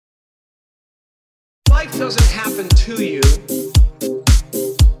Life doesn't happen to you,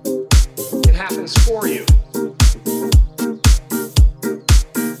 it happens for you.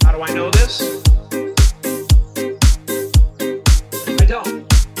 How do I know this? I don't.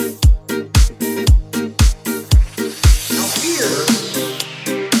 Now fear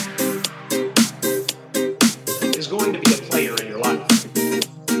is going to be a player in your life.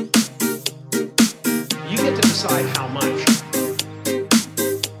 You get to decide how much.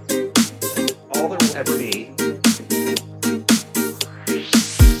 All there will ever be.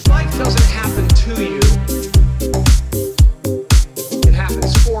 Life doesn't happen to you, it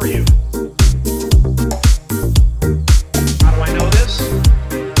happens for you. How do I know this?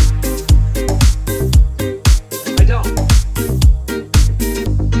 I don't.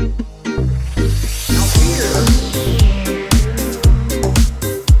 Now fear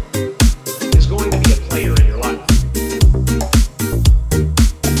is going to be a player in your life.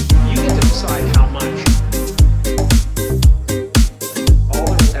 You get to decide how much. All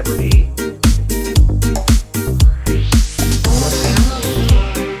there will ever be.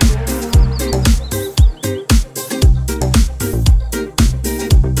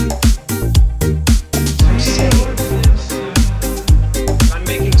 I'm saying, I'm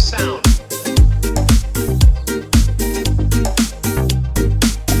making sound.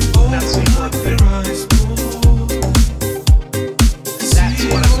 That's the important thing. That's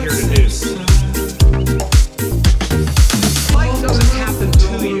what I'm here to do. Life doesn't happen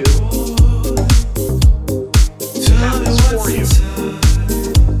to you, it happens for you.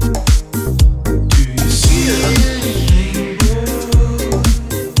 Fear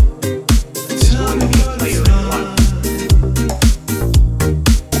is going to be a player in your life.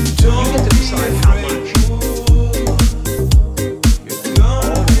 You get to decide how much. All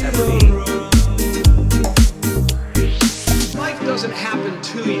there will ever be. Life doesn't happen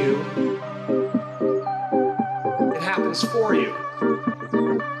to you, it happens for you.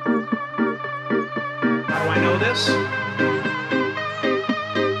 How do I know this?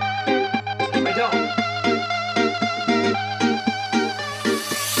 I don't.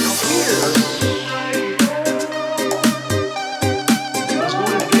 Now fear is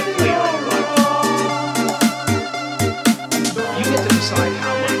going to be a player in your life. You get to decide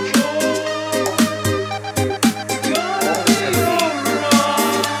how much. All there will ever be.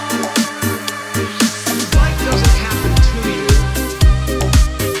 Life doesn't happen to you,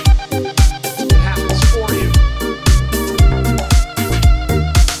 it happens for you.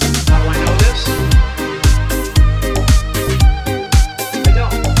 How do I know this? I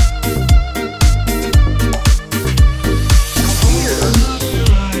don't. Now fear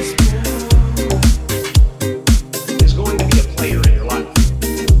is going to be a player in your life.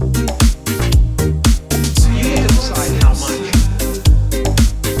 You get to decide how much.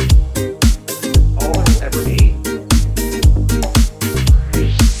 All there will ever be.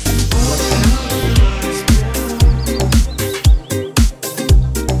 What's happening?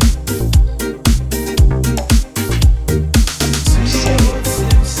 I'm saying,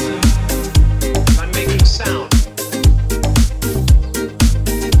 I'm making sound.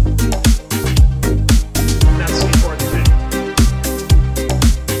 That's the important thing.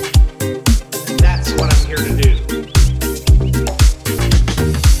 That's what I'm here to do.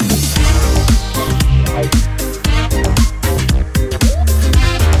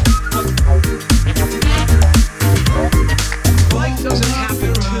 Life doesn't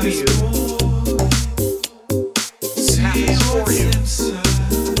happen to you, it happens for you.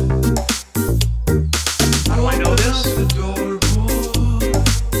 How do I know this? I don't.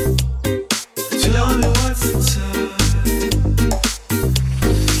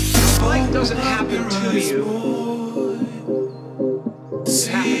 Life doesn't happen to you, it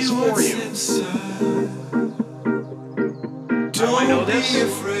happens for you. How do I know this? I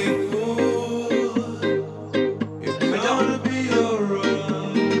don't.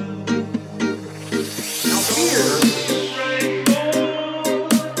 Now fear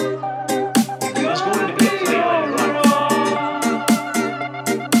is going to be a player in your life.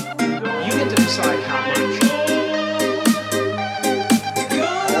 You get to decide how much.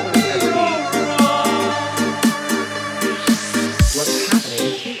 All there will ever be. What's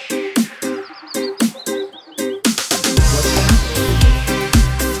happening? What's happening?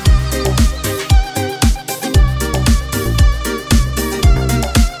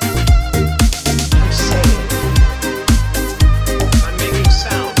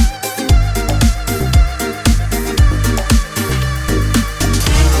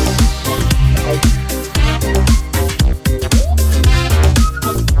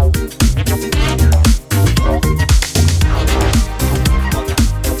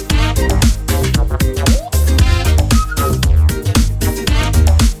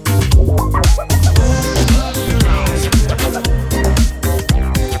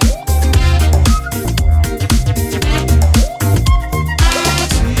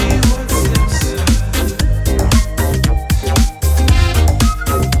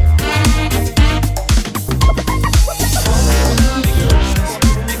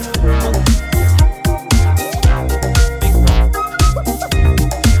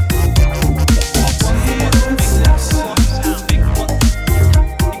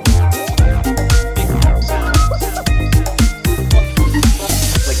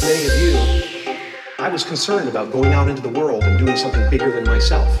 concerned about going out into the world and doing something bigger than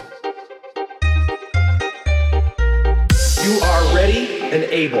myself. You are ready and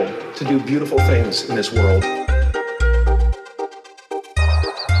able to do beautiful things in this world.